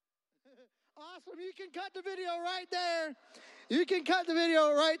Awesome. You can cut the video right there. You can cut the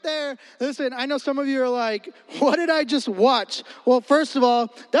video right there. Listen, I know some of you are like, what did I just watch? Well, first of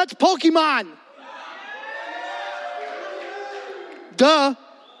all, that's Pokemon. Duh.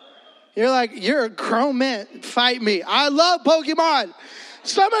 You're like, you're a grown man. Fight me. I love Pokemon.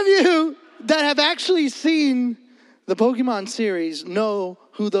 Some of you that have actually seen the Pokemon series know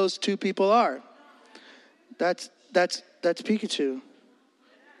who those two people are. That's Pikachu.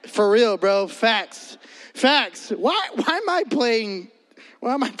 For real, bro. Facts. Why am I playing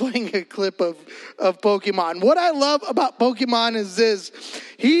a clip of Pokemon? What I love about Pokemon is this.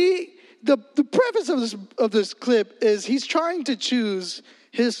 The preface of this clip is he's trying to choose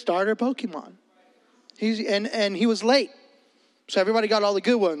his starter Pokemon. And he was late. So everybody got all the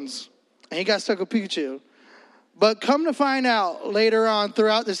good ones. And he got stuck with Pikachu. But come to find out later on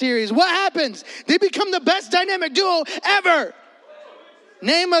throughout the series, what happens? They become the best dynamic duo ever.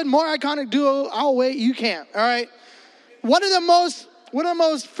 Name a more iconic duo. I'll wait. You can't. All right. One of the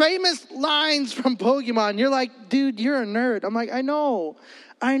most famous lines from Pokemon. You're like, dude, you're a nerd. I'm like, I know.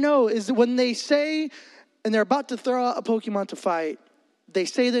 Is when they say, and they're about to throw out a Pokemon to fight, they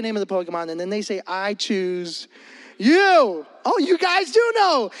say the name of the Pokemon, and then they say, I choose you. Oh, you guys do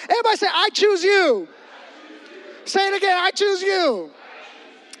know. Everybody say, I choose you. Say it again. I choose you.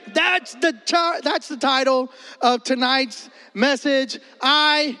 That's the title of tonight's message.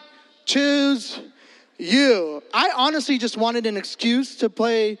 I choose you. I honestly just wanted an excuse to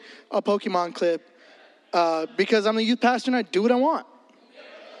play a Pokemon clip because I'm a youth pastor and I do what I want.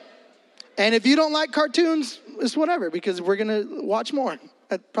 And if you don't like cartoons, it's whatever, because we're going to watch more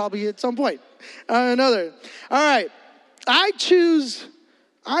probably at some point. Another. All right. I choose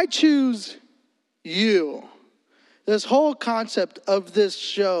you. This whole concept of this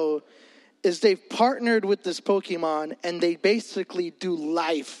show is they've partnered with this Pokemon and they basically do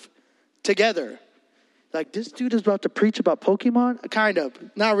life together. Like, this dude is about to preach about Pokemon? Kind of.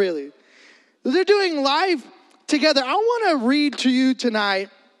 Not really. They're doing life together. I want to read to you tonight.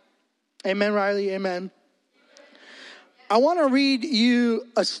 Amen, Riley. Amen. I want to read you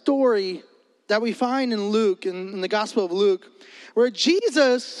a story that we find in Luke, in the Gospel of Luke, where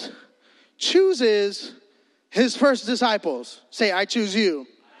Jesus chooses his first disciples. Say, I choose you.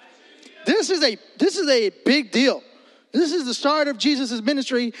 This is a big deal. This is the start of Jesus'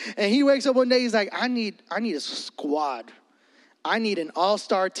 ministry, and he wakes up one day, he's like, I need a squad. I need an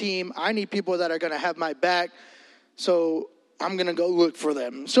all-star team. I need people that are going to have my back. So I'm going to go look for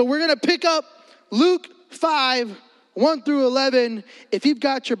them. So we're going to pick up Luke 5, 1 through 11. If you've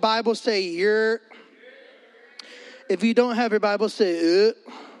got your Bible, say, "Yer." If you don't have your Bible, say,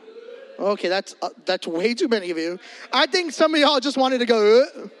 Okay, that's way too many of you. I think some of y'all just wanted to go,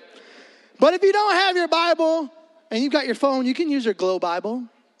 But if you don't have your Bible and you've got your phone, you can use your Glow Bible.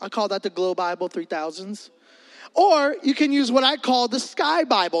 I call that the Glow Bible 3000s. Or you can use what I call the Sky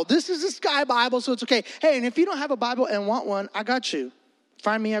Bible. This is the Sky Bible, so it's okay. Hey, and if you don't have a Bible and want one, I got you.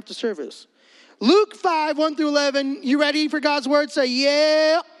 Find me after service. Luke 5, 1 through 11. You ready for God's word? Say,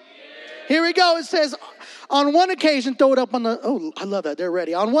 yeah. Here we go. It says, on one occasion, throw it up on I love that. They're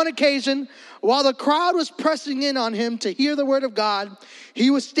ready. On one occasion, while the crowd was pressing in on him to hear the word of God, he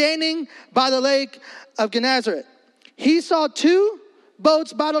was standing by the lake of Gennesaret. He saw two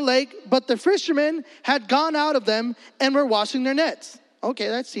boats by the lake, but the fishermen had gone out of them and were washing their nets. Okay,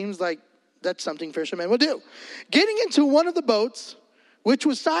 that seems like that's something fishermen would do. Getting into one of the boats, which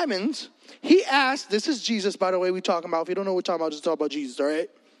was Simon's, he asked, this is Jesus, by the way, we're talking about. If you don't know what we're talking about, just talk about Jesus, all right?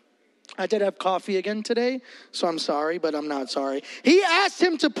 I did have coffee again today, so I'm sorry, but I'm not sorry. He asked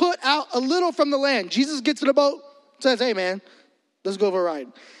him to put out a little from the land. Jesus gets in the boat, says, hey, man, let's go for a ride.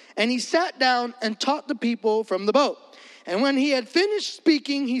 And he sat down and taught the people from the boat. And when he had finished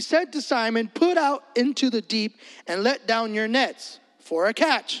speaking, he said to Simon, put out into the deep and let down your nets for a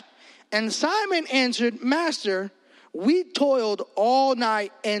catch. And Simon answered, Master, we toiled all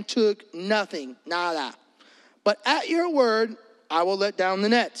night and took nothing, nada. But at your word, I will let down the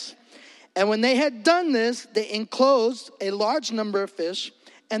nets. And when they had done this, they enclosed a large number of fish,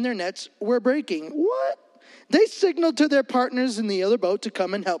 and their nets were breaking. What? They signaled to their partners in the other boat to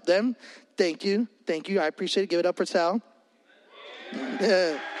come and help them. Thank you. I appreciate it. Give it up for Sal.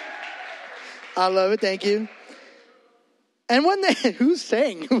 Yeah. I love it. Thank you. And when who's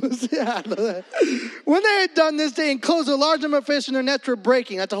saying? I love that. When they had done this, they enclosed a large number of fish and their nets were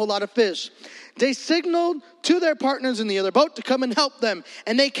breaking. That's a whole lot of fish. They signaled to their partners in the other boat to come and help them.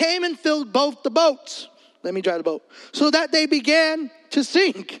 And they came and filled both the boats. Let me drive the boat. So that they began to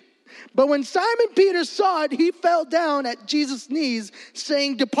sink. But when Simon Peter saw it, he fell down at Jesus' knees,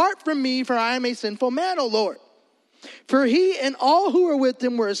 saying, depart from me, for I am a sinful man, O Lord. For he and all who were with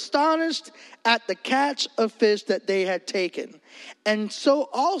him were astonished at the catch of fish that they had taken. And so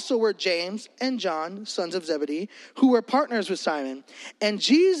also were James and John, sons of Zebedee, who were partners with Simon. And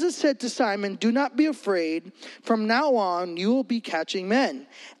Jesus said to Simon, do not be afraid. From now on, you will be catching men.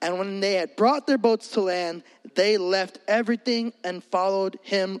 And when they had brought their boats to land, they left everything and followed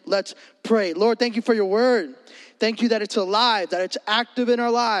him. Let's pray. Lord, thank you for your word. Thank you that it's alive, that it's active in our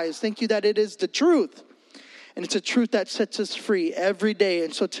lives. Thank you that it is the truth. And it's a truth that sets us free every day.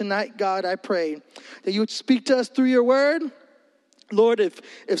 And so tonight, God, I pray that you would speak to us through your word. Lord, if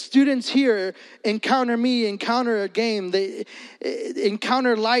students here encounter me, encounter a game, they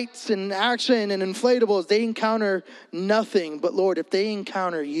encounter lights and action and inflatables, they encounter nothing. But Lord, if they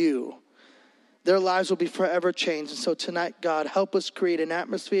encounter you, their lives will be forever changed. And so tonight, God, help us create an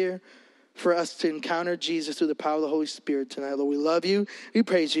atmosphere for us to encounter Jesus through the power of the Holy Spirit tonight. Lord, we love you. We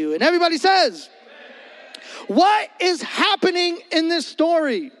praise you. And everybody says, amen. What is happening in this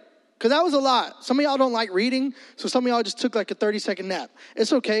story? Because that was a lot. Some of y'all don't like reading, so some of y'all just took like a 30-second nap.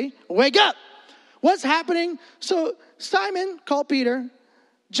 It's okay. Wake up. What's happening? So Simon called Peter.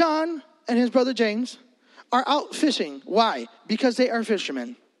 John and his brother James are out fishing. Why? Because they are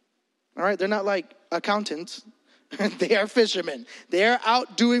fishermen. All right? They're not like accountants. They are fishermen. They are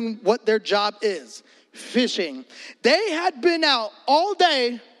out doing what their job is, fishing. They had been out all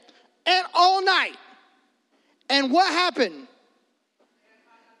day and all night. And what happened?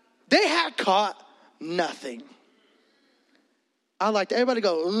 They had caught nothing. I like everybody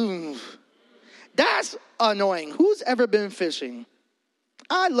go, ooh. That's annoying. Who's ever been fishing?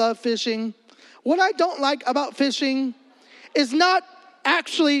 I love fishing. What I don't like about fishing is not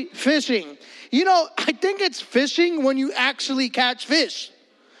actually fishing. You know, I think it's fishing when you actually catch fish.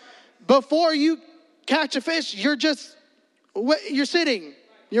 Before you catch a fish, you're sitting,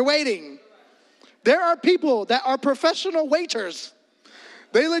 you're waiting. There are people that are professional waiters.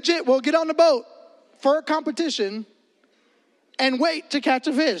 They legit will get on the boat for a competition and wait to catch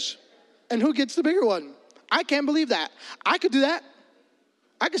a fish. And who gets the bigger one? I can't believe that. I could do that.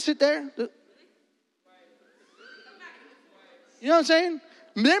 I could sit there. You know what I'm saying?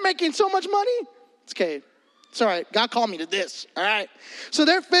 They're making so much money. It's okay. It's all right. God called me to this. All right. So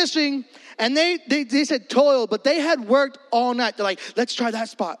they're fishing, and they said toil, but they had worked all night. They're like, let's try that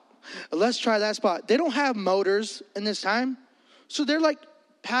spot. Let's try that spot. They don't have motors in this time. So they're like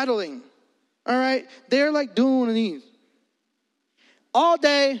paddling. All right. They're like doing one of these. All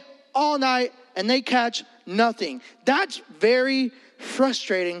day, all night, and they catch nothing. That's very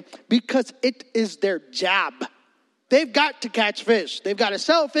frustrating because it is their job. They've got to catch fish. They've got to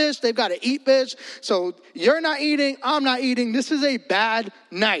sell fish. They've got to eat fish. So you're not eating. I'm not eating. This is a bad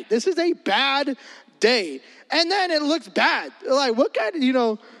night. This is a bad day. And then it looks bad. Like, what kind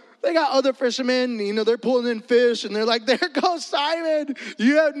of, they got other fishermen, they're pulling in fish. And they're like, there goes Simon.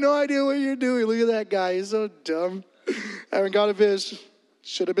 You have no idea what you're doing. Look at that guy. He's so dumb. Haven't got a fish.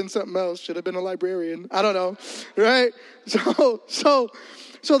 Should have been something else. Should have been a librarian. I don't know. Right?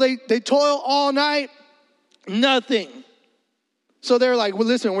 So they toil all night. Nothing. So they're like, well,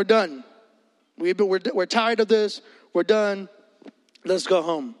 listen, we're done. We're tired of this. We're done. Let's go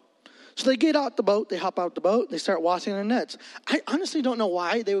home. So they get out the boat. They hop out the boat. They start washing their nets. I honestly don't know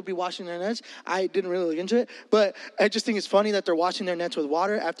why they would be washing their nets. I didn't really look into it. But I just think it's funny that they're washing their nets with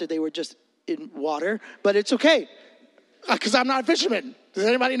water after they were just in water. But it's okay. Because I'm not a fisherman. Does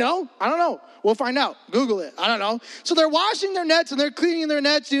anybody know? I don't know. We'll find out. Google it. I don't know. So they're washing their nets and they're cleaning their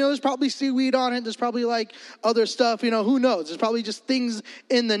nets. There's probably seaweed on it. There's probably like other stuff. Who knows? There's probably just things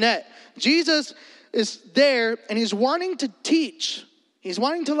in the net. Jesus is there and he's wanting to teach. He's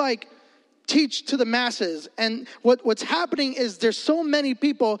wanting to teach to the masses. And what's happening is there's so many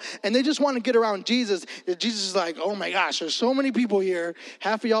people and they just want to get around Jesus. Jesus is like, oh my gosh, there's so many people here.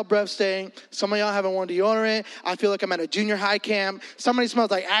 Half of y'all breath stink. Some of y'all haven't worn deodorant. I feel like I'm at a junior high camp. Somebody smells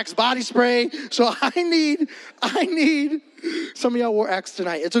like Axe body spray. So I need, some of y'all wore Axe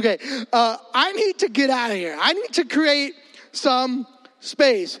tonight. It's okay. I need to get out of here. I need to create some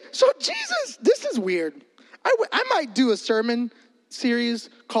space. So Jesus, this is weird. I might do a sermon series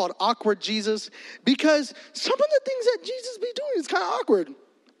called Awkward Jesus because some of the things that Jesus be doing is kind of awkward.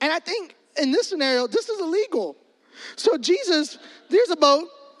 And I think in this scenario, this is illegal. So Jesus, there's a boat.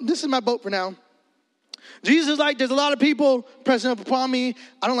 This is my boat for now. Jesus is like, there's a lot of people pressing up upon me.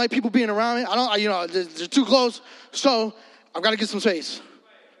 I don't like people being around me. They're too close. So I've got to get some space.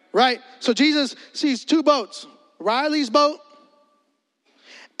 Right? So Jesus sees two boats, Riley's boat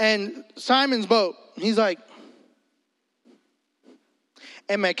and Simon's boat. He's like,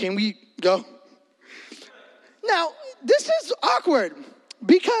 hey, man, can we go? Now, this is awkward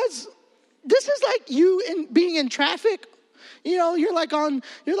because This is like you being in traffic. You know, you're like on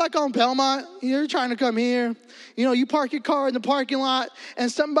Belmont. You're trying to come here. You know, you park your car in the parking lot,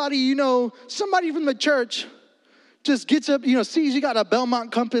 and somebody from the church just gets up, sees you got a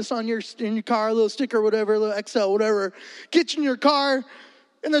Belmont Compass in your car, a little sticker, whatever, a little XL, whatever, gets in your car,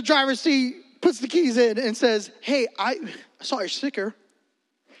 in the driver's seat, puts the keys in, and says, "Hey, I saw your sticker,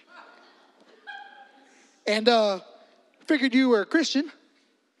 and figured you were a Christian,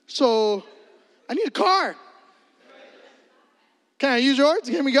 so I need a car. Can I use yours?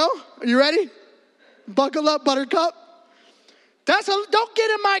 Here we go. Are you ready? Buckle up, buttercup." Don't get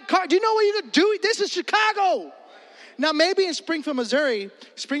in my car. Do you know what you can do? This is Chicago. Now, maybe in Springfield, Missouri,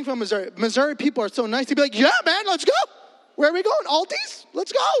 Missouri people are so nice. They'd be like, "Yeah, man, let's go. Where are we going? Aldi's?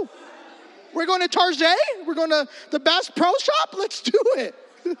 Let's go. We're going to Target. We're going to the Bass Pro Shop. Let's do it."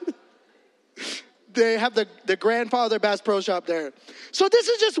 They have the grandfather Bass Pro Shop there. So this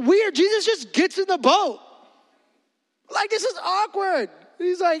is just weird. Jesus just gets in the boat. Like, this is awkward.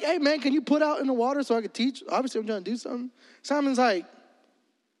 He's like, "Hey, man, can you put out in the water so I can teach? Obviously, I'm trying to do something." Simon's like,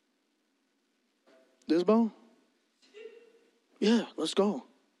 "This boat? Yeah, let's go.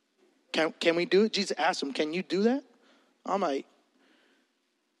 Can we do it?" Jesus asked him, "Can you do that?" I'm like,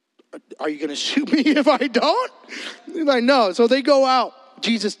 "Are you going to shoot me if I don't?" He's like, "No." So they go out.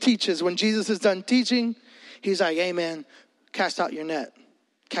 Jesus teaches. When Jesus is done teaching, he's like, "Hey, man, cast out your net."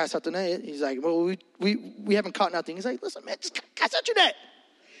 Cast out the net. He's like, "Well, we haven't caught nothing." He's like, "Listen, man, just cast out your net."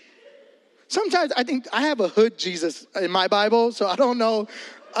 Sometimes I think I have a hood Jesus in my Bible, so I don't know.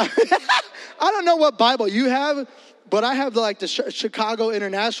 I don't know what Bible you have, but I have the Chicago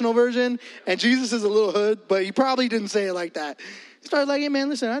International version, and Jesus is a little hood, but he probably didn't say it like that. He started like, "Hey, man,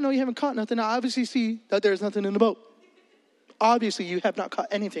 listen, I know you haven't caught nothing. I obviously see that there's nothing in the boat. Obviously, you have not caught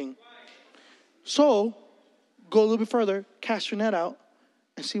anything. So go a little bit further, cast your net out,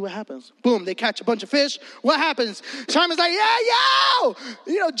 and see what happens." Boom, they catch a bunch of fish. What happens? Simon's like, "Yeah,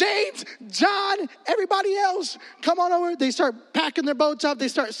 yo!" James, John, everybody else, come on over. They start packing their boats up. They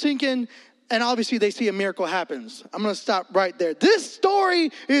start sinking. And obviously, they see a miracle happens. I'm going to stop right there. This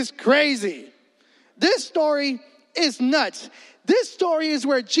story is crazy. This story is nuts. This story is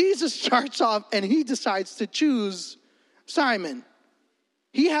where Jesus starts off and he decides to choose Simon.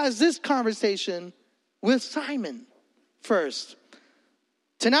 He has this conversation with Simon first.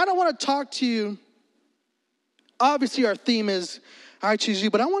 Tonight I want to talk to you. Obviously our theme is I choose you,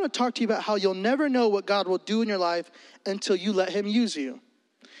 but I want to talk to you about how you'll never know what God will do in your life until you let him use you.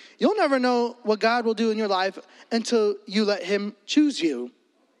 You'll never know what God will do in your life until you let him choose you.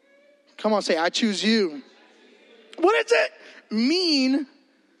 Come on, say, "I choose you." What does it mean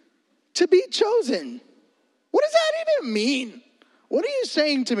to be chosen? What does that even mean? What are you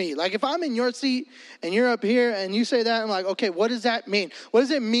saying to me? Like, if I'm in your seat and you're up here and you say that, I'm like, okay, what does that mean? What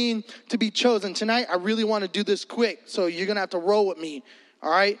does it mean to be chosen? Tonight, I really want to do this quick, so you're going to have to roll with me, all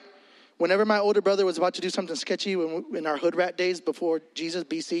right? Whenever my older brother was about to do something sketchy in our hood rat days before Jesus,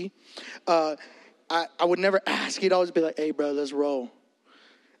 BC, I would never ask. He'd always be like, "Hey, bro, let's roll."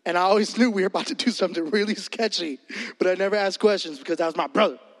 And I always knew we were about to do something really sketchy, but I never asked questions because that was my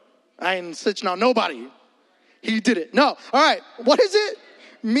brother. I ain't snitching on nobody. He did it. No. All right. What does it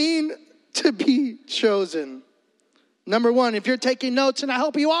mean to be chosen? Number one, if you're taking notes, and I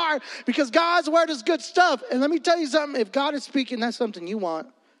hope you are, because God's word is good stuff. And let me tell you something. If God is speaking, that's something you want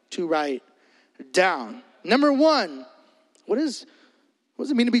to write down. Number one, what does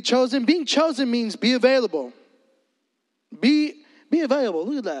it mean to be chosen? Being chosen means be available. Be available.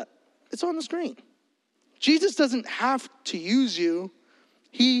 Look at that. It's on the screen. Jesus doesn't have to use you.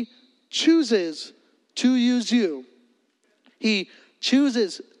 He chooses to use you. He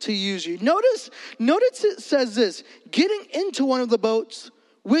chooses to use you. Notice it says this. Getting into one of the boats,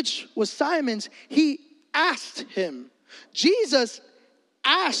 which was Simon's, he asked him. Jesus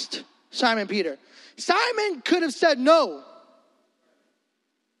asked Simon Peter. Simon could have said no.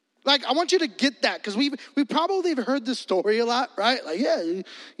 Like, I want you to get that, because we probably have heard this story a lot, right? Like,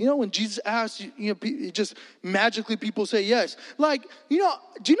 yeah, when Jesus asked, just magically people say yes. Like, do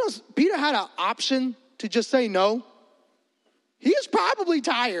you know Peter had an option to just say no? He is probably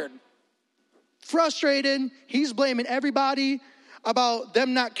tired, frustrated. He's blaming everybody about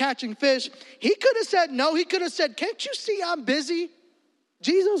them not catching fish. He could have said no. He could have said, "Can't you see I'm busy?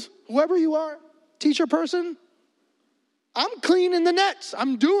 Jesus, whoever you are, teacher person, I'm cleaning the nets.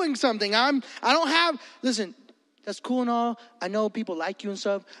 I'm doing something. Listen, that's cool and all. I know people like you and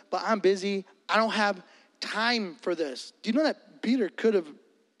stuff, but I'm busy. I don't have time for this." Do you know that Peter could have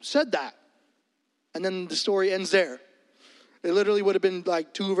said that? And then the story ends there. It literally would have been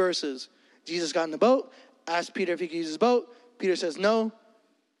like 2 verses. Jesus got in the boat, asked Peter if he could use his boat. Peter says no.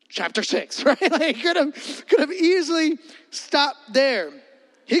 chapter 6, right? Like, he could have easily stopped there.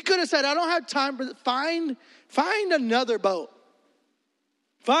 He could have said, I don't have time, but find another boat.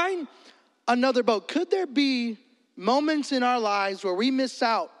 Find another boat. Could there be moments in our lives where we miss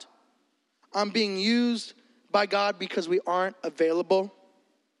out on being used by God because we aren't available?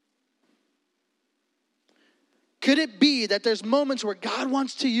 Could it be that there's moments where God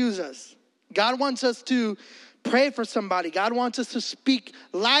wants to use us? God wants us to pray for somebody. God wants us to speak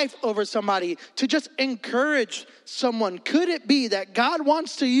life over somebody, to just encourage someone. Could it be that God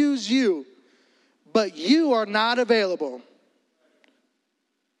wants to use you, but you are not available?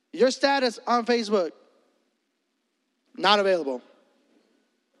 Your status on Facebook, not available.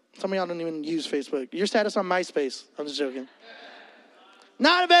 Some of y'all don't even use Facebook. Your status on MySpace, I'm just joking.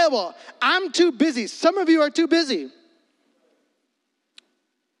 Not available. I'm too busy. Some of you are too busy.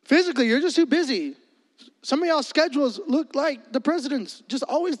 Physically, you're just too busy. Some of y'all's schedules look like the president's, just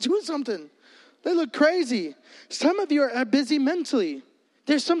always doing something. They look crazy. Some of you are busy mentally.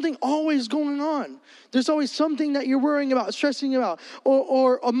 There's something always going on. There's always something that you're worrying about, stressing about,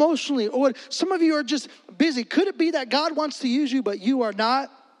 or emotionally. Or some of you are just busy. Could it be that God wants to use you, but you are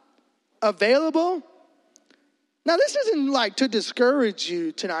not available? Now, this isn't like to discourage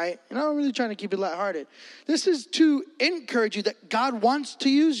you tonight, and I'm really trying to keep it lighthearted. This is to encourage you that God wants to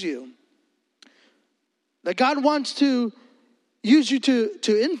use you. That God wants to use you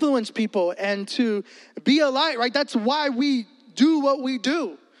to influence people and to be a light, right? That's why we do what we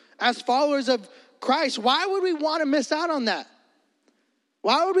do as followers of Christ. Why would we want to miss out on that?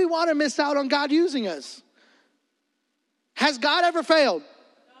 Why would we want to miss out on God using us? Has God ever failed? No.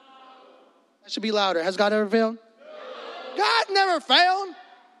 That should be louder. Has God ever failed? No. God never failed.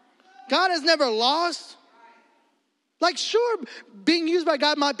 God has never lost. Like, sure, being used by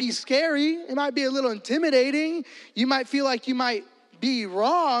God might be scary. It might be a little intimidating. You might feel like you might be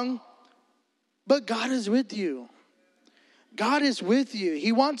wrong. But God is with you. God is with you.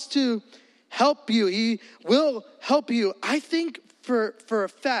 He wants to help you. He will help you. I think for a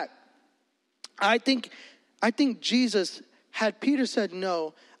fact, I think Jesus, had Peter said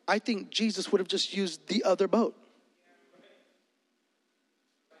no, I think Jesus would have just used the other boat.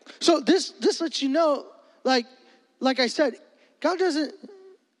 So this lets you know, like I said, God doesn't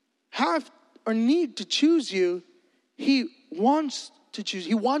have or need to choose you. He wants to choose.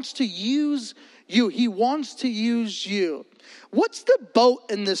 He wants to use you. He wants to use you. What's the boat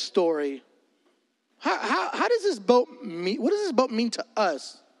in this story? How does this boat mean? What does this boat mean to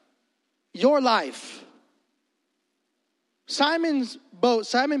us? Your life. Simon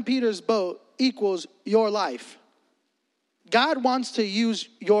Peter's boat equals your life. God wants to use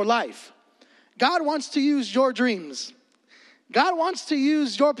your life. God wants to use your dreams. God wants to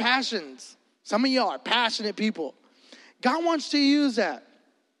use your passions. Some of y'all are passionate people. God wants to use that.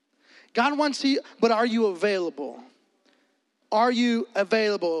 God wants to, but are you available? Are you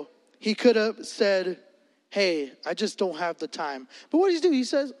available? He could have said, hey, I just don't have the time. But what does he do? He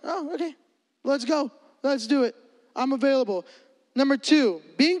says, oh, okay, let's go. Let's do it. I'm available. Number 2,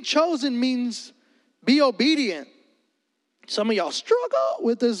 being chosen means be obedient. Some of y'all struggle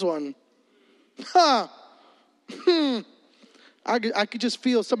with this one. I could just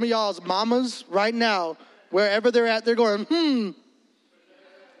feel some of y'all's mamas right now, wherever they're at, they're going,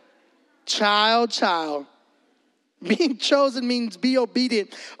 Child. Being chosen means be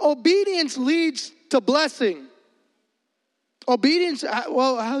obedient. Obedience leads to blessing. Obedience,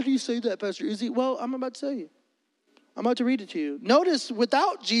 well, how do you say that, Pastor Izzy? Well, I'm about to tell you. I'm about to read it to you. Notice,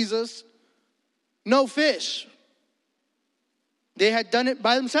 without Jesus, no fish. They had done it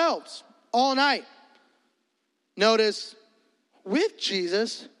by themselves all night. Notice, with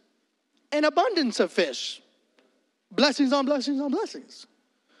Jesus, an abundance of fish. Blessings on blessings on blessings.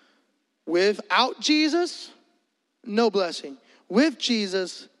 Without Jesus, no blessing. With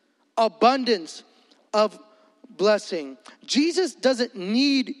Jesus, abundance of blessing. Jesus doesn't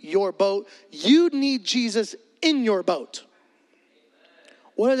need your boat. You need Jesus in your boat.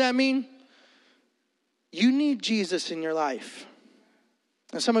 What does that mean? You need Jesus in your life.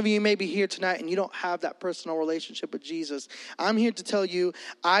 And some of you may be here tonight and you don't have that personal relationship with Jesus. I'm here to tell you,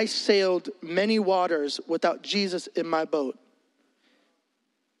 I sailed many waters without Jesus in my boat.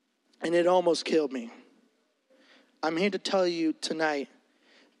 And it almost killed me. I'm here to tell you tonight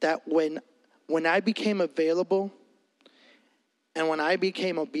that when I became available and when I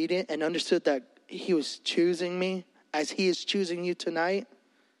became obedient and understood that he was choosing me as he is choosing you tonight,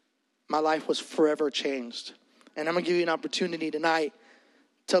 my life was forever changed. And I'm going to give you an opportunity tonight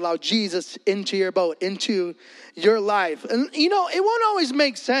to allow Jesus into your boat, into your life. And, you know, it won't always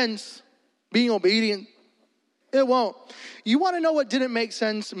make sense being obedient It won't. You want to know what didn't make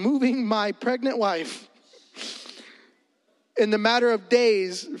sense? Moving my pregnant wife in the matter of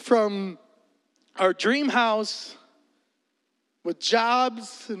days from our dream house with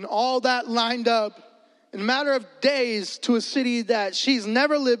jobs and all that lined up, in a matter of days to a city that she's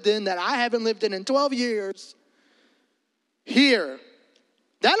never lived in, that I haven't lived in 12 years, here.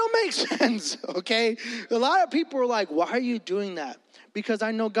 That don't make sense, okay? A lot of people are like, why are you doing that? Because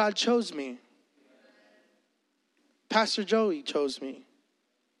I know God chose me. Pastor Joey chose me.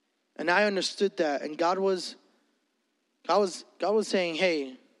 And I understood that. And God was saying,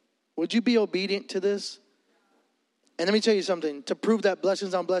 hey, would you be obedient to this? And let me tell you something. To prove that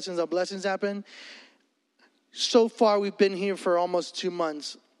blessings on blessings on blessings happen, so far we've been here for almost 2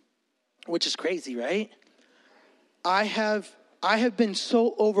 months, which is crazy, right? I have been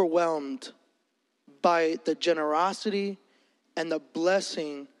so overwhelmed by the generosity and the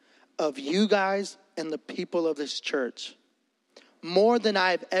blessing of you guys and the people of this church, more than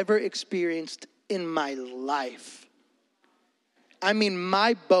I've ever experienced in my life. I mean,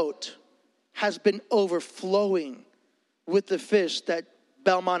 my boat has been overflowing with the fish that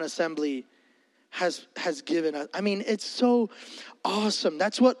Belmont Assembly has given us. I mean, it's so awesome.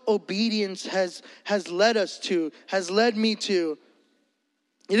 That's what obedience has led us to, has led me to.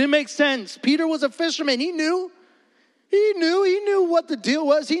 It didn't make sense. Peter was a fisherman. He knew what the deal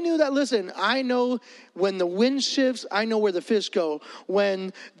was. He knew that, listen, I know when the wind shifts, I know where the fish go.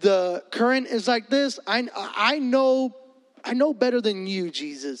 When the current is like this, I know better than you,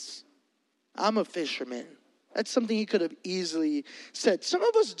 Jesus. I'm a fisherman. That's something he could have easily said. Some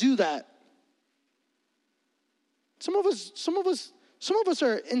of us do that. Some of us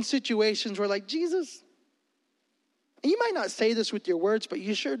are in situations where, like, Jesus, and you might not say this with your words, but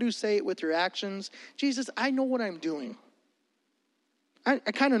you sure do say it with your actions. Jesus, I know what I'm doing. I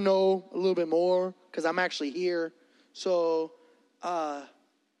kind of know a little bit more because I'm actually here. So I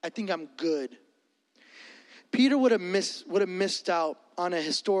think I'm good. Peter would have missed out on a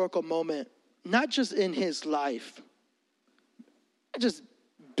historical moment, not just in his life, not just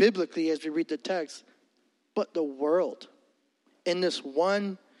biblically as we read the text, but the world. In this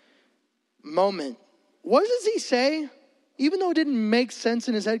one moment, what does he say? Even though it didn't make sense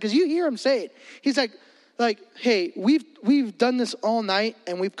in his head, because you hear him say it. He's like, hey, we've done this all night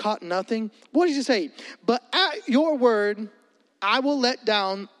and we've caught nothing. What does he say? But at your word, I will let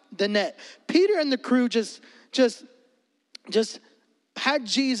down the net. Peter and the crew just had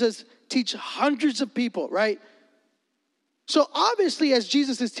Jesus teach hundreds of people, right? So obviously, as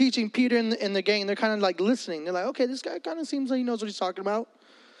Jesus is teaching Peter and the gang, they're kind of like listening. They're like, okay, this guy kind of seems like he knows what he's talking about.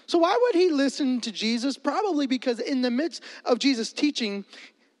 So why would he listen to Jesus? Probably because in the midst of Jesus teaching,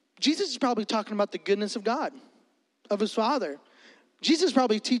 Jesus is probably talking about the goodness of God, of his Father. Jesus is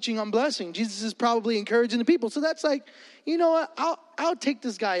probably teaching on blessing. Jesus is probably encouraging the people. So that's like, you know what? I'll take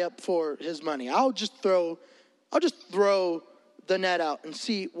this guy up for his money. I'll just throw the net out and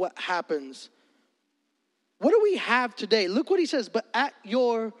see what happens. What do we have today? Look what he says. But at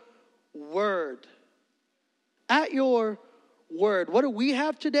your word. At your word. What do we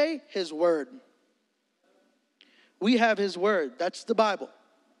have today? His word. We have his word. That's the Bible.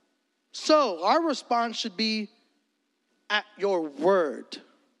 So our response should be at your word.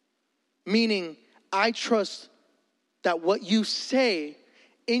 Meaning, I trust that what you say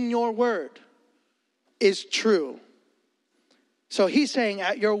in your word is true. So he's saying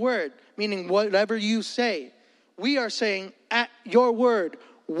at your word, meaning whatever you say. We are saying at your word,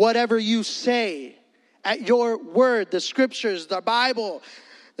 whatever you say. At your word, the scriptures, the Bible,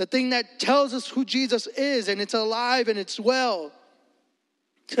 the thing that tells us who Jesus is, and it's alive and it's well.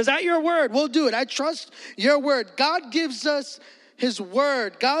 Because at your word, we'll do it. I trust your word. God gives us his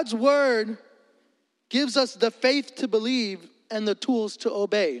word. God's word gives us the faith to believe and the tools to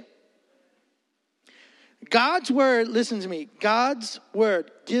obey. God's word, listen to me, God's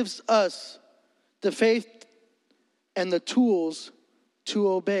word gives us the faith and the tools to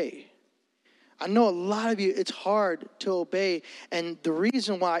obey. I know a lot of you, it's hard to obey. And the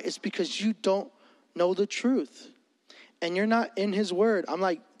reason why is because you don't know the truth. And you're not in his word. I'm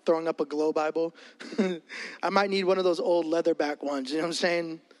like throwing up a Glow Bible. I might need one of those old leatherback ones. You know what I'm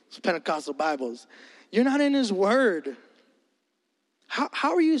saying? It's Pentecostal Bibles. You're not in his word.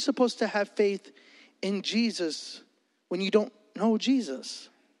 How are you supposed to have faith in Jesus when you don't know Jesus?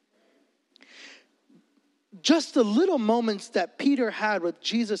 Just the little moments that Peter had with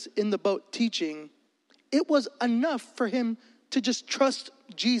Jesus in the boat teaching, it was enough for him to just trust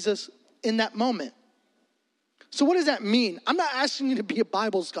Jesus in that moment. So what does that mean? I'm not asking you to be a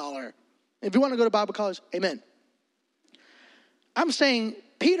Bible scholar. If you want to go to Bible college, amen. I'm saying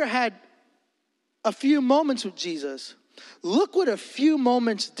Peter had a few moments with Jesus. Look what a few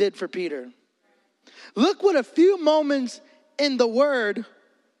moments did for Peter. Look what a few moments in the Word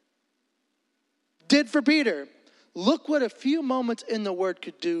did for Peter. Look what a few moments in the Word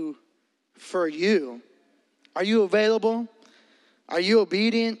could do for you. Are you available? Are you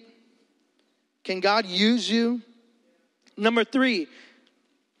obedient? Can God use you? Number 3,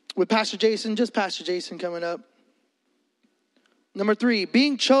 with Pastor Jason, just Pastor Jason coming up. Number 3,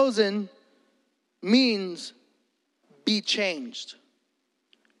 being chosen means be changed.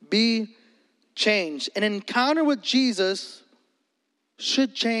 Be changed. An encounter with Jesus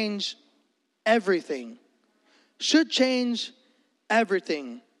should change everything. Should change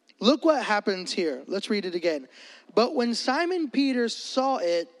everything. Look what happens here. Let's read it again. But when Simon Peter saw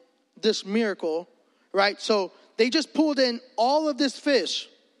it, this miracle, right? So they just pulled in all of this fish.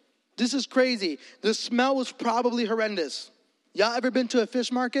 This is crazy. The smell was probably horrendous. Y'all ever been to a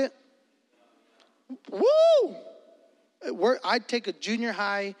fish market? Woo! I'd take a junior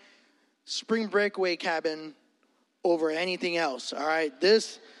high spring breakaway cabin over anything else, all right?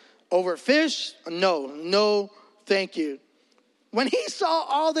 This over fish? No, thank you. When he saw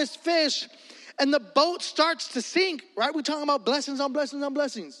all this fish and the boat starts to sink, right? We're talking about blessings on blessings on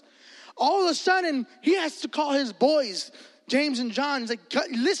blessings. All of a sudden, he has to call his boys, James and John. He's like,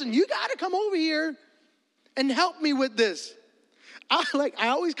 listen, you got to come over here and help me with this.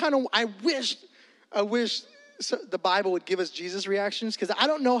 I wish the Bible would give us Jesus reactions, because I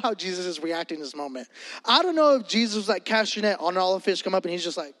don't know how Jesus is reacting in this moment. I don't know if Jesus was like, cast your net on all the fish come up, and he's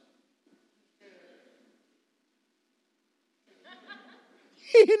just like,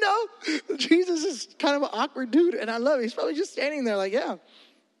 you know, Jesus is kind of an awkward dude, and I love it. He's probably just standing there like, yeah,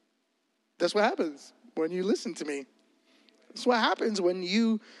 that's what happens when you listen to me. That's what happens when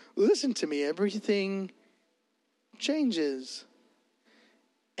you listen to me. Everything changes.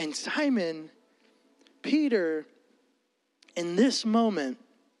 And Simon Peter, in this moment,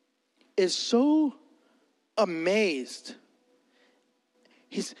 is so amazed.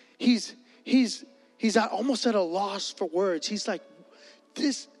 He's almost at a loss for words. He's like,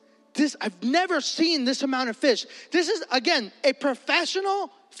 this, I've never seen this amount of fish. This is, again, a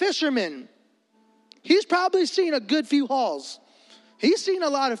professional fisherman. He's probably seen a good few hauls. He's seen a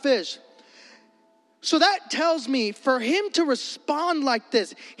lot of fish. So that tells me, for him to respond like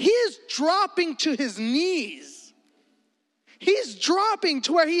this, he is dropping to his knees. He's dropping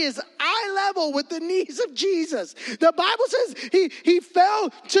to where he is eye level with the knees of Jesus. The Bible says he fell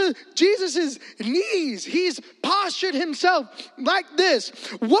to Jesus' knees. He's postured himself like this.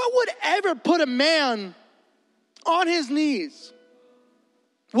 What would ever put a man on his knees?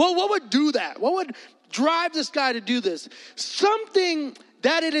 Well, what would do that? What would drive this guy to do this? Something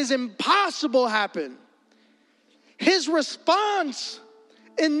that it is impossible happen. His response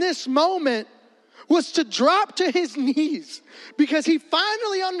in this moment was to drop to his knees, because he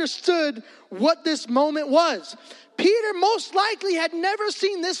finally understood what this moment was. Peter most likely had never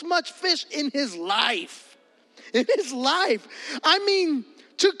seen this much fish in his life. In his life. I mean,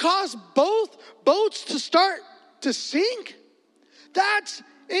 to cause both boats to start to sink, that's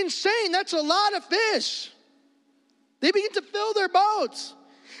insane. That's a lot of fish. They begin to fill their boats.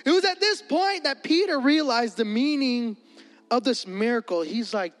 It was at this point that Peter realized the meaning of this miracle.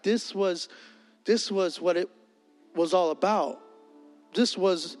 He's like, this was what it was all about. This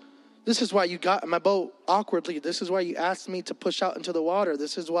is why you got in my boat awkwardly. This is why you asked me to push out into the water.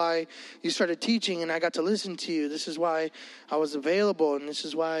 This is why you started teaching and I got to listen to you. This is why I was available, and this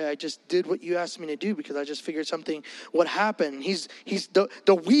is why I just did what you asked me to do, because I just figured something would happen.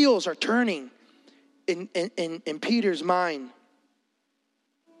 The wheels are turning in Peter's mind.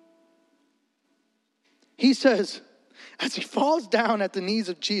 He says, as he falls down at the knees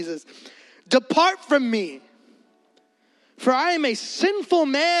of Jesus, "Depart from me, for I am a sinful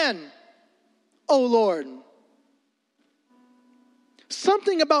man, O Lord."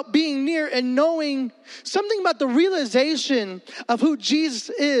 Something about being near and knowing, something about the realization of who Jesus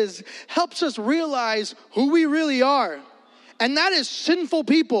is helps us realize who we really are. And that is sinful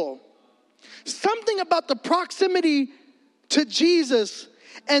people. Something about the proximity to Jesus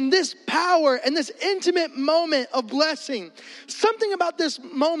and this power and this intimate moment of blessing. Something about this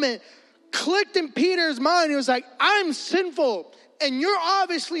moment clicked in Peter's mind. He was like, I'm sinful, and you're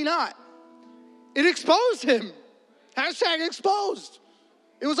obviously not. It exposed him. Hashtag exposed.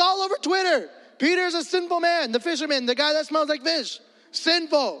 It was all over Twitter. Peter's a sinful man. The fisherman, the guy that smells like fish.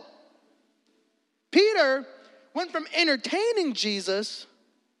 Sinful. Peter went from entertaining Jesus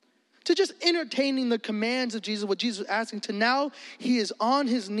to just entertaining the commands of Jesus, what Jesus was asking, to now he is on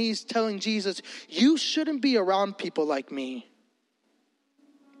his knees telling Jesus, you shouldn't be around people like me.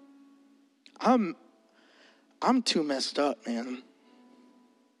 I'm too messed up, man.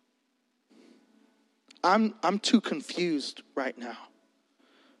 I'm too confused right now.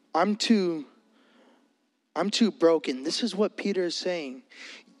 I'm too broken. This is what Peter is saying.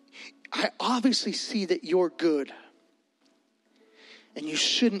 I obviously see that you're good. And you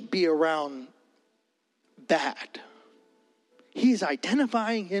shouldn't be around bad. He's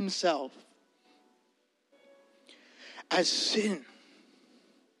identifying himself as sin.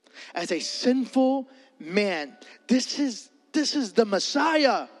 As a sinful man. This is the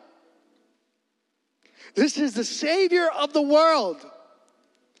Messiah. This is the Savior of the world.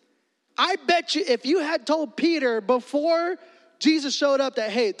 I bet you if you had told Peter before Jesus showed up that,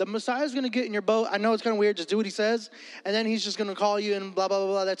 hey, the Messiah's going to get in your boat. I know it's kind of weird. Just do what he says. And then he's just going to call you and blah, blah, blah,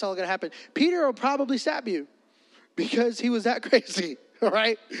 blah. That's all going to happen. Peter will probably stab you because he was that crazy. All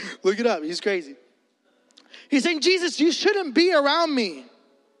right? Look it up. He's crazy. He's saying, Jesus, you shouldn't be around me.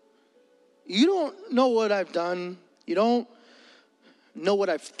 You don't know what I've done. You don't know what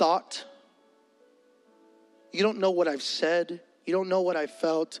I've thought. You don't know what I've said. You don't know what I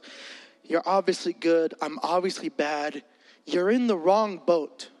felt. You're obviously good. I'm obviously bad. You're in the wrong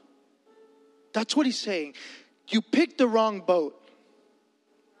boat. That's what he's saying. You picked the wrong boat.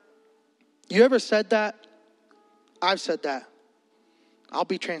 You ever said that? I've said that. I'll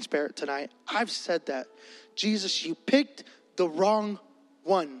be transparent tonight. I've said that. Jesus, you picked the wrong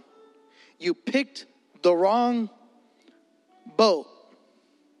one. You picked the wrong boat.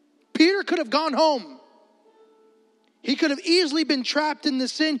 Peter could have gone home. He could have easily been trapped in the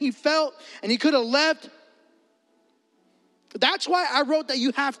sin he felt, and he could have left. That's why I wrote that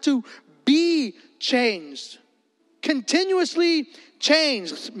you have to be changed. Continuously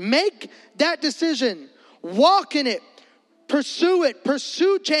changed. Make that decision. Walk in it. Pursue it.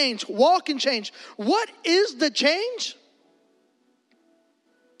 Pursue change. Walk in change. What is the change?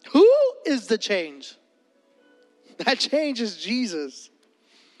 Who is the change? That change is Jesus.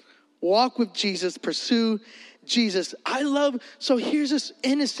 Walk with Jesus. Pursue Jesus. So here's this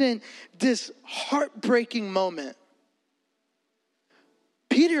innocent, this heartbreaking moment.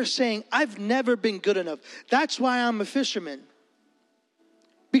 Peter is saying, I've never been good enough. That's why I'm a fisherman.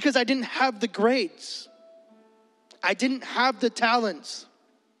 Because I didn't have the grades. I didn't have the talents.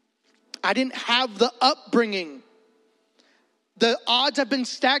 I didn't have the upbringing. The odds have been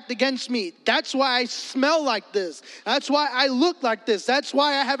stacked against me. That's why I smell like this. That's why I look like this. That's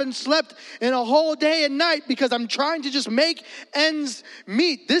why I haven't slept in a whole day and night, because I'm trying to just make ends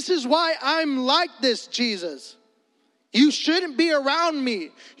meet. This is why I'm like this, Jesus. You shouldn't be around me.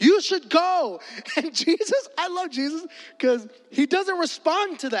 You should go. And Jesus, I love Jesus because he doesn't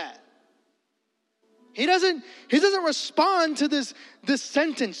respond to that. He doesn't respond to this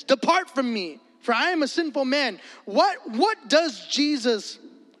sentence. Depart from me, for I am a sinful man. What does Jesus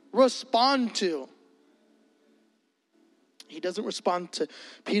respond to? He doesn't respond to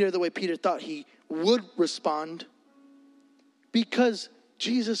Peter the way Peter thought he would respond, because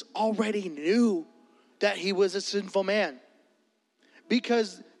Jesus already knew that he was a sinful man.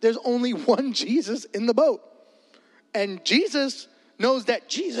 Because there's only one Jesus in the boat. And Jesus knows that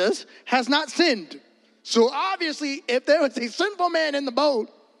Jesus has not sinned. So obviously, if there was a sinful man in the boat,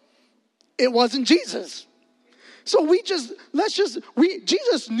 it wasn't Jesus. So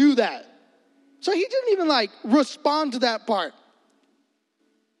Jesus knew that. So he didn't even respond to that part.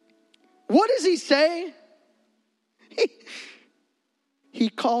 What does he say? He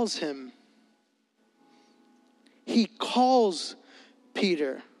calls him. He calls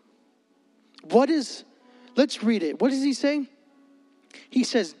Peter. Let's read it. What does he say? He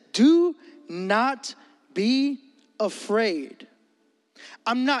says, do not be afraid.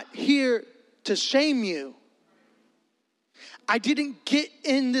 I'm not here to shame you. I didn't get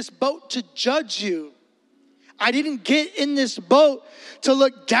in this boat to judge you. I didn't get in this boat to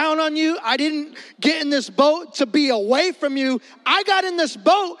look down on you. I didn't get in this boat to be away from you. I got in this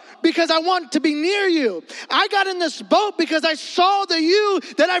boat because I want to be near you. I got in this boat because I saw the you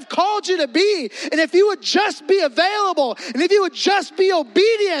that I've called you to be. And if you would just be available, and if you would just be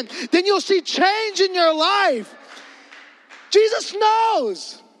obedient, then you'll see change in your life. Jesus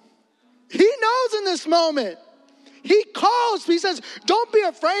knows. He knows in this moment. He calls. He says, don't be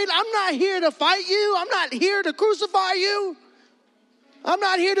afraid. I'm not here to fight you. I'm not here to crucify you. I'm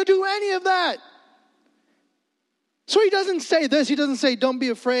not here to do any of that. So he doesn't say this. He doesn't say, don't be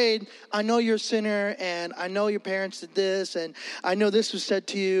afraid. I know you're a sinner, and I know your parents did this, and I know this was said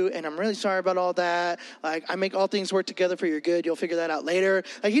to you, and I'm really sorry about all that. I make all things work together for your good. You'll figure that out later.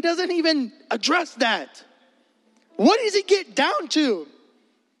 He doesn't even address that. What does he get down to?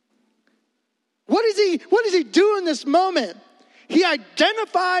 What does he do in this moment? He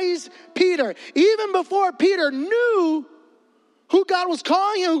identifies Peter. Even before Peter knew who God was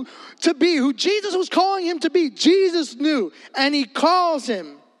calling him to be, who Jesus was calling him to be, Jesus knew. And he calls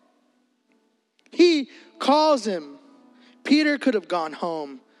him. He calls him. Peter could have gone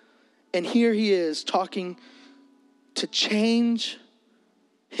home. And here he is talking to change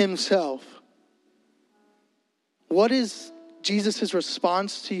himself. What is Jesus'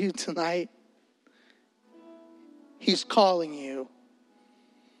 response to you tonight? He's calling you.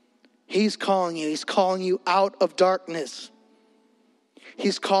 He's calling you. He's calling you out of darkness.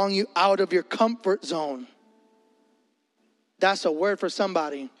 He's calling you out of your comfort zone. That's a word for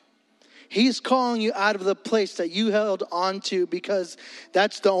somebody. He's calling you out of the place that you held on to because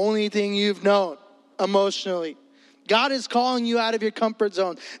that's the only thing you've known emotionally. God is calling you out of your comfort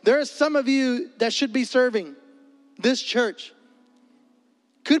zone. There are some of you that should be serving this church.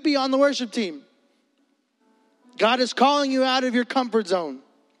 Could be on the worship team. God is calling you out of your comfort zone.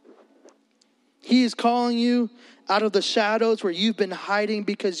 He is calling you out of the shadows where you've been hiding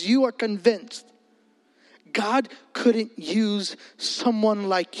because you are convinced God couldn't use someone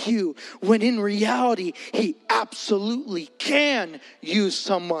like you, when in reality, he absolutely can use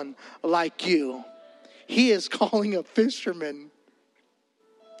someone like you. He is calling a fisherman.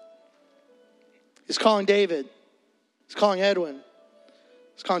 He's calling David. He's calling Edwin.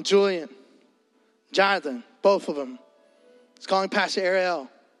 He's calling Julian, Jonathan, both of them. He's calling Pastor Ariel.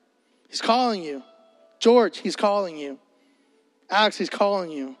 He's calling you. George, he's calling you. Alex, he's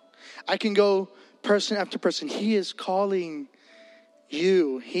calling you. I can go person after person. He is calling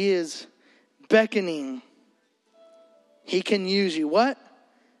you. He is beckoning. He can use you. What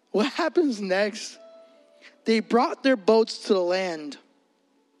happens next? They brought their boats to the land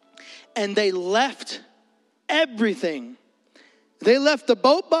and they left everything. They left the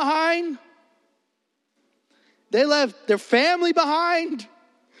boat behind. They left their family behind.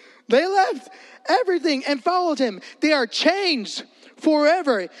 They left everything and followed him. They are changed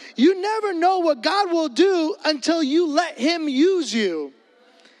forever. You never know what God will do until you let him use you.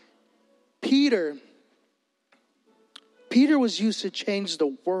 Peter was used to change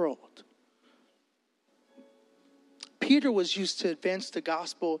the world. Peter was used to advance the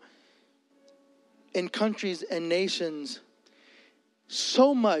gospel in countries and nations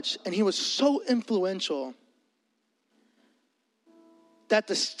so much, and he was so influential that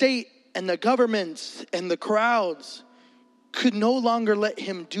the state and the governments and the crowds could no longer let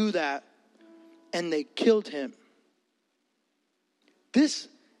him do that, and they killed him. This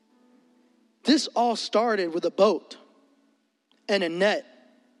all started with a boat and a net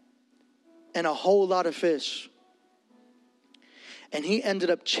and a whole lot of fish. And he ended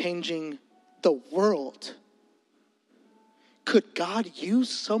up changing the world. Could God use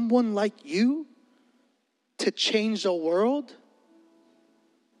someone like you to change the world?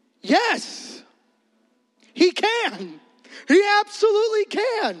 Yes, he can. He absolutely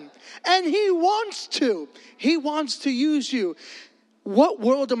can. And he wants to. He wants to use you. What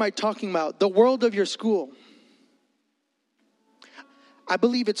world am I talking about? The world of your school. I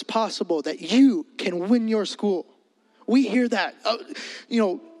believe it's possible that you can win your school. We hear that.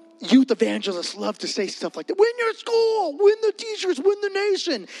 Youth evangelists love to say stuff like that. Win your school, win the teachers, win the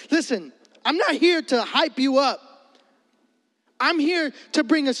nation. Listen, I'm not here to hype you up. I'm here to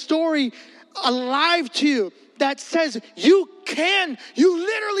bring a story alive to you that says you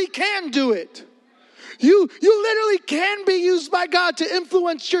literally can do it. You literally can be used by God to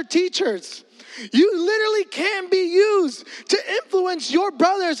influence your teachers. You literally can be used to influence your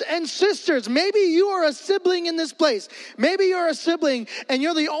brothers and sisters. Maybe you are a sibling in this place. Maybe you're a sibling and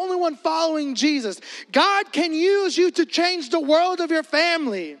you're the only one following Jesus. God can use you to change the world of your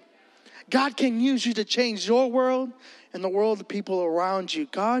family. God can use you to change your world and the world of people around you.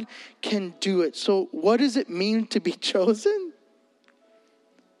 God can do it. So what does it mean to be chosen?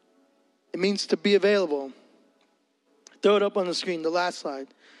 It means to be available. Throw it up on the screen, the last slide.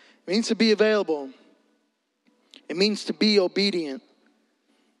 It means to be available. It means to be obedient.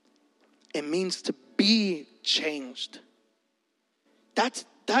 It means to be changed. That's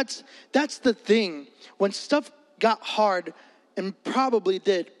the thing. When stuff got hard, and probably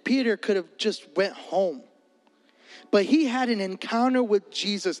did, Peter could have just went home. But he had an encounter with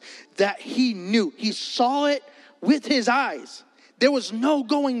Jesus that he knew. He saw it with his eyes. There was no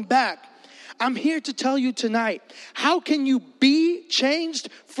going back. I'm here to tell you tonight, how can you be changed,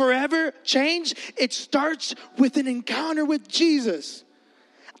 forever changed? It starts with an encounter with Jesus.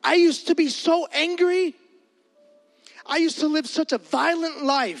 I used to be so angry. I used to live such a violent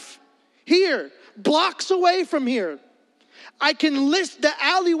life. Here, blocks away from here. I can list the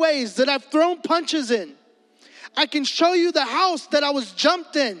alleyways that I've thrown punches in. I can show you the house that I was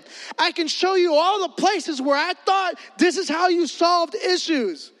jumped in. I can show you all the places where I thought this is how you solved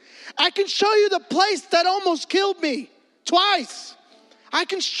issues. I can show you the place that almost killed me twice. I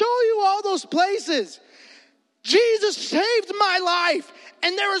can show you all those places. Jesus saved my life,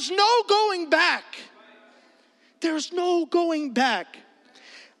 and there is no going back. There is no going back.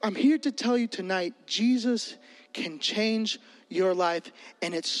 I'm here to tell you tonight, Jesus can change your life,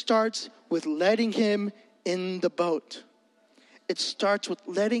 and it starts with letting him in the boat. It starts with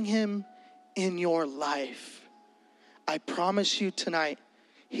letting him in your life. I promise you tonight,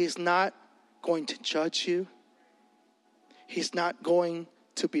 he's not going to judge you. He's not going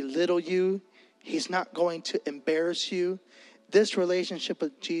to belittle you. He's not going to embarrass you. This relationship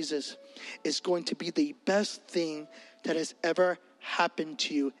with Jesus is going to be the best thing that has ever happened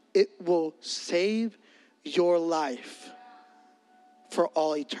to you. It will save your life for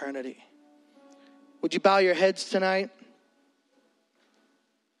all eternity. Would you bow your heads tonight?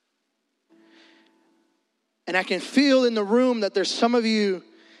 And I can feel in the room that there's some of you,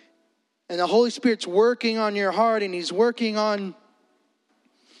 and the Holy Spirit's working on your heart, and he's working on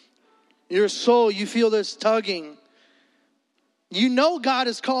your soul. You feel this tugging. You know God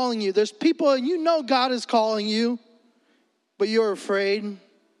is calling you. There's people, and you know God is calling you, but you're afraid.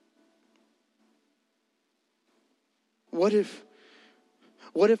 What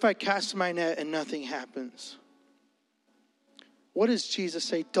if I cast my net and nothing happens? What does Jesus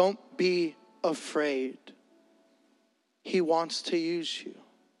say? Don't be afraid. He wants to use you.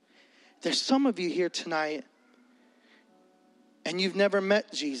 There's some of you here tonight, and you've never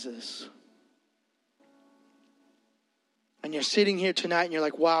met Jesus. And you're sitting here tonight and you're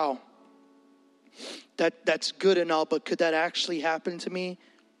like, wow, that's good and all, but could that actually happen to me?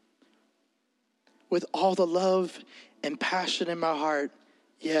 With all the love and passion in my heart,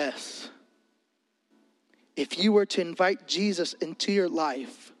 yes. If you were to invite Jesus into your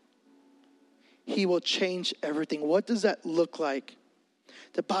life, he will change everything. What does that look like?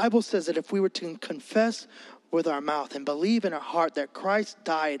 The Bible says that if we were to confess with our mouth and believe in our heart that Christ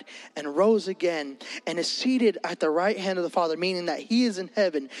died and rose again and is seated at the right hand of the Father, meaning that he is in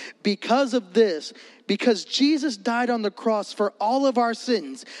heaven, because of this, because Jesus died on the cross for all of our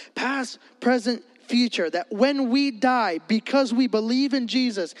sins, past, present, future, that when we die, because we believe in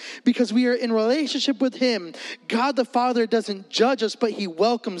Jesus, because we are in relationship with him, God the Father doesn't judge us, but he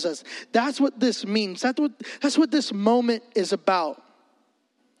welcomes us. That's what this means. That's what this moment is about.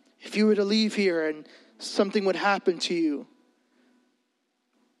 If you were to leave here and something would happen to you,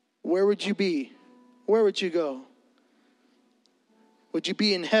 where would you be? Where would you go? Would you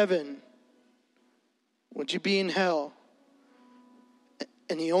be in heaven? Would you be in hell?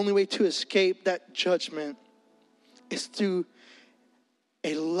 And the only way to escape that judgment is through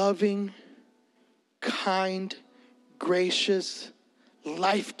a loving, kind, gracious,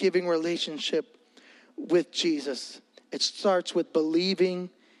 life-giving relationship with Jesus. It starts with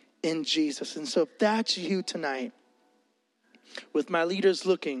believing in Jesus. And so if that's you tonight, with my leaders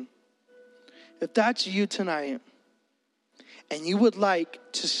looking, if that's you tonight, and you would like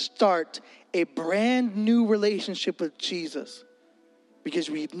to start a brand new relationship with Jesus, because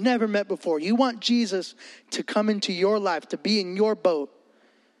we've never met before, you want Jesus to come into your life, to be in your boat,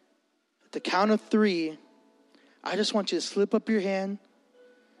 at the count of 3, I just want you to slip up your hand.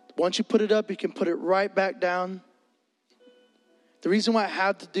 Once you put it up, you can put it right back down. The reason why I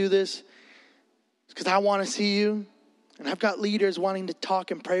have to do this is because I want to see you. And I've got leaders wanting to talk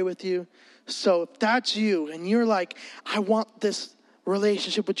and pray with you. So if that's you and you're like, I want this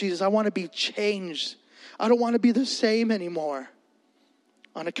relationship with Jesus. I want to be changed. I don't want to be the same anymore.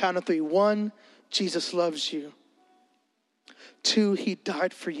 On a count of 3. 1, Jesus loves you. 2, he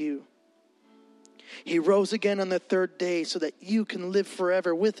died for you. He rose again on the 3rd day so that you can live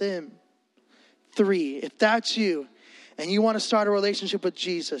forever with him. 3, if that's you, and you want to start a relationship with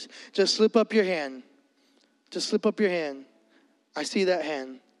Jesus, just slip up your hand. Just slip up your hand. I see that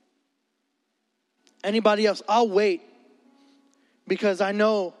hand. Anybody else? I'll wait. Because I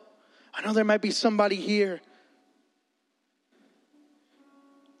know there might be somebody here.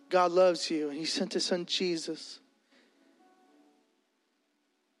 God loves you and he sent his son Jesus.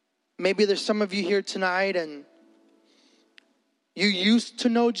 Maybe there's some of you here tonight and you used to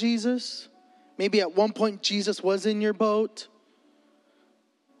know Jesus. Maybe at one point Jesus was in your boat,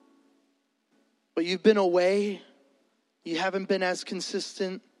 but you've been away. You haven't been as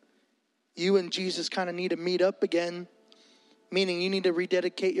consistent. You and Jesus kind of need to meet up again, meaning you need to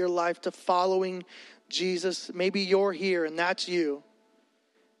rededicate your life to following Jesus. Maybe you're here and that's you.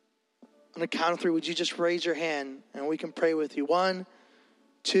 On a count of 3, would you just raise your hand and we can pray with you? 1,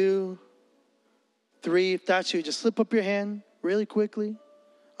 2, 3. If that's you, just slip up your hand really quickly.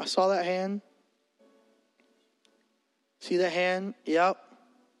 I saw that hand. See that hand? Yep.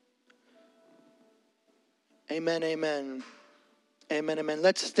 Amen, amen. Amen, amen.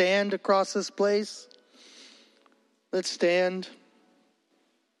 Let's stand across this place. Let's stand.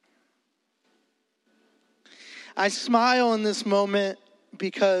 I smile in this moment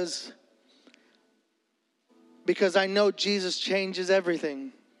because I know Jesus changes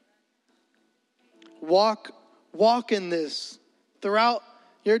everything. Walk in this throughout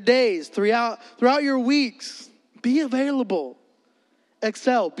your days, throughout your weeks. Be available.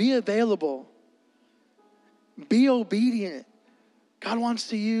 Excel, be available. Be obedient. God wants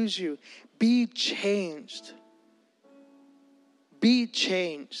to use you. Be changed. Be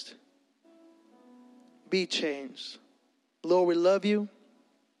changed. Be changed. Lord, we love you.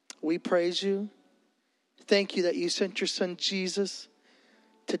 We praise you. Thank you that you sent your son Jesus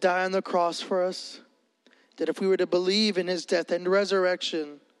to die on the cross for us. That if we were to believe in his death and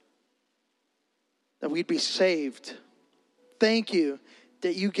resurrection, that we'd be saved. Thank you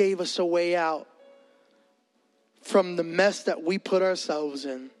that you gave us a way out from the mess that we put ourselves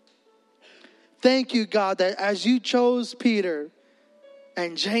in. Thank you, God, that as you chose Peter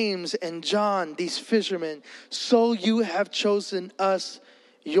and James and John, these fishermen, so you have chosen us,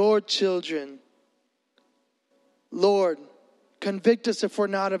 your children. Lord, convict us if we're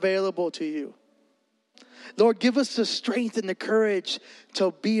not available to you. Lord, give us the strength and the courage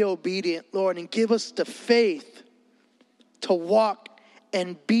to be obedient, Lord, and give us the faith to walk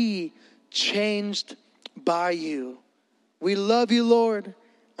and be changed by you. We love you, Lord,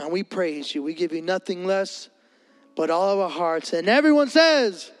 and we praise you. We give you nothing less but all of our hearts. And everyone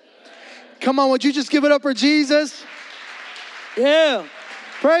says, come on, would you just give it up for Jesus? Yeah.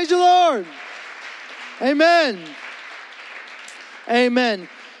 Praise the Lord. Amen. Amen.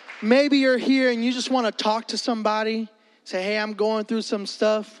 Maybe you're here and you just want to talk to somebody. Say, hey, I'm going through some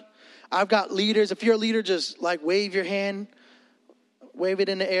stuff. I've got leaders. If you're a leader, just like wave your hand. Wave it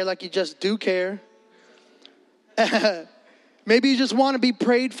in the air like you just do care. Maybe you just want to be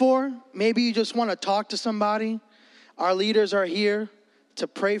prayed for. Maybe you just want to talk to somebody. Our leaders are here to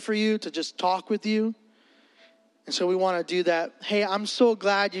pray for you, to just talk with you. And so we want to do that. Hey, I'm so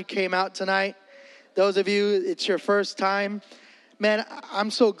glad you came out tonight. Those of you, it's your first time. Man,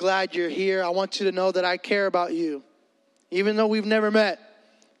 I'm so glad you're here. I want you to know that I care about you. Even though we've never met,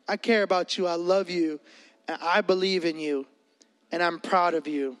 I care about you. I love you. And I believe in you. And I'm proud of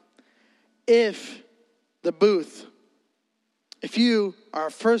you. If you are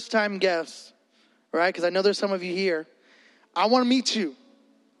a first-time guest, right? Because I know there's some of you here. I want to meet you.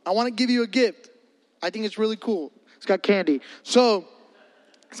 I want to give you a gift. I think it's really cool. It's got candy. So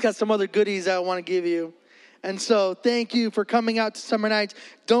it's got some other goodies I want to give you. And so thank you for coming out to Summer Nights.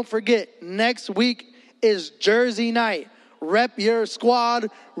 Don't forget, next week is Jersey night. Rep your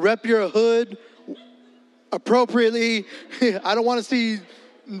squad. Rep your hood appropriately. I don't want to see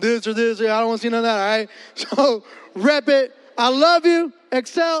this or this. I don't want to see none of that, all right? So rep it. I love you.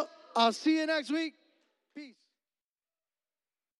 Excel. I'll see you next week. Peace.